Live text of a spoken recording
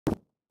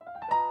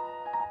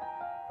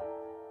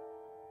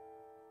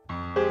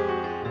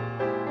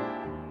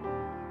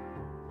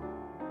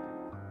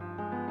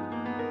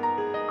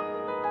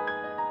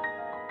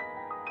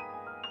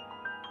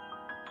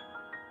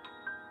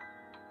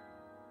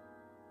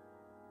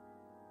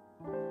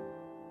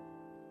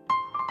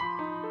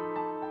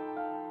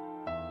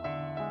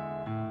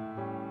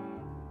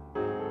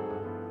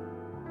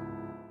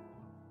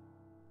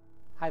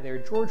Hi there,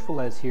 George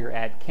Velez here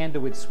at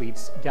Candlewood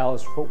Suites,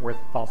 Dallas-Fort Worth,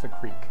 Balsa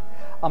Creek.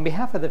 On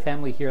behalf of the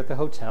family here at the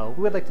hotel,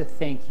 we would like to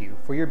thank you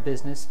for your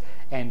business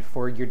and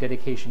for your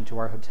dedication to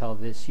our hotel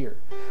this year.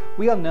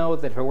 We all know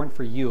that if it weren't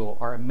for you,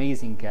 our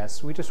amazing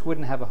guests, we just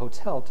wouldn't have a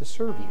hotel to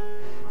serve you.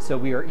 So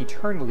we are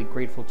eternally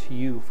grateful to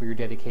you for your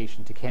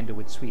dedication to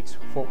Candlewood Suites,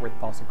 Fort Worth,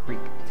 Balsa Creek.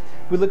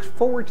 We look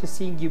forward to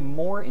seeing you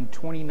more in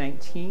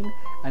 2019,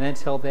 and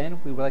until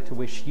then, we would like to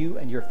wish you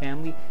and your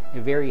family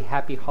a very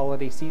happy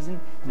holiday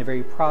season and a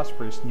very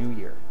prosperous new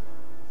year.